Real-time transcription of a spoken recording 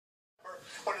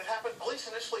Sherman, police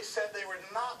initially said they were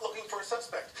not looking for a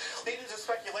suspect, leading to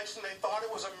speculation they thought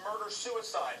it was a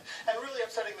murder-suicide, and really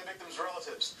upsetting the victims'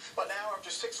 relatives. But now, after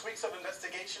 6 weeks of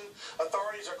investigation,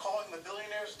 authorities are calling the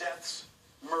billionaire's deaths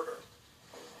murder.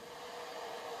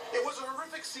 It was a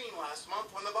horrific scene last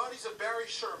month when the bodies of Barry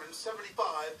Sherman,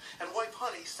 75, and wife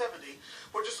Honey, 70,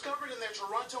 were discovered in their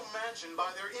Toronto mansion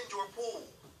by their indoor pool.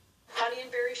 Honey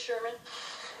and Barry Sherman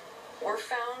were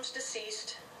found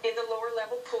deceased in the lower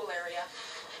level pool area,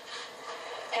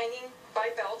 hanging by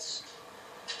belts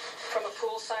from a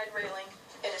poolside railing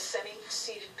in a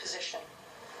semi-seated position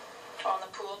on the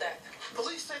pool deck.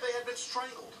 Police say they had been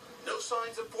strangled. No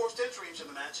signs of forced entry into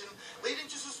the mansion,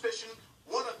 leading to suspicion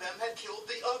one of them had killed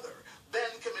the other, then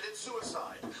committed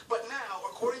suicide. But now,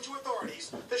 according to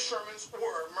authorities, the Shermans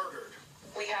were murdered.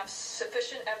 We have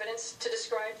sufficient evidence to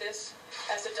describe this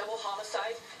as a double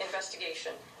homicide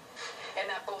investigation, and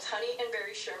that both Honey and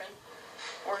Barry Sherman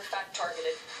were in fact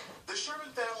targeted. The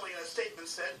Sherman family in a statement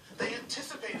said they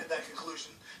anticipated that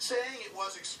conclusion, saying it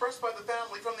was expressed by the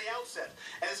family from the outset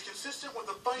and is consistent with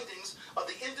the findings of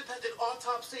the independent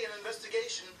autopsy and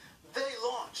investigation they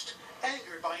launched,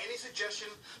 angered by any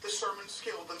suggestion the Shermans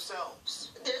killed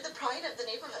themselves. They're the pride of the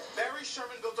neighborhood. Barry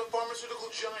Sherman built a pharmaceutical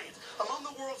giant, among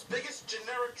the world's biggest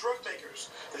generic drug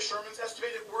makers. The Shermans'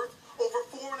 estimated worth over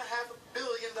 $4.5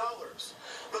 billion.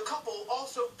 The couple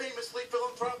also famously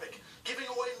philanthropic, giving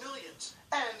away millions,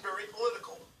 and very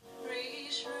political.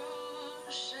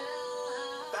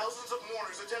 Thousands of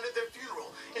mourners attended their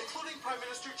funeral, including Prime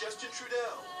Minister Justin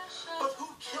Trudeau. But who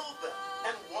killed them,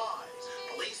 and why?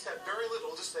 Police have very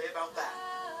little to say about that.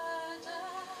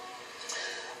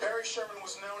 Barry Sherman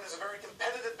was known as a very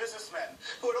competitive businessman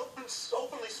who had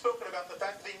openly spoken about the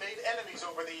fact that he made enemies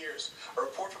over the years. A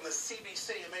report from the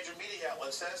CBC, a major media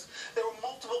outlet, says there were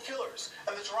multiple killers,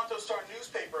 and the Toronto Star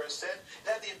newspaper has said it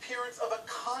had the appearance of a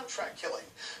contract killing.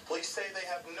 Police say they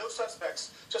have no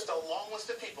suspects, just a long list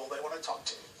of people they want to talk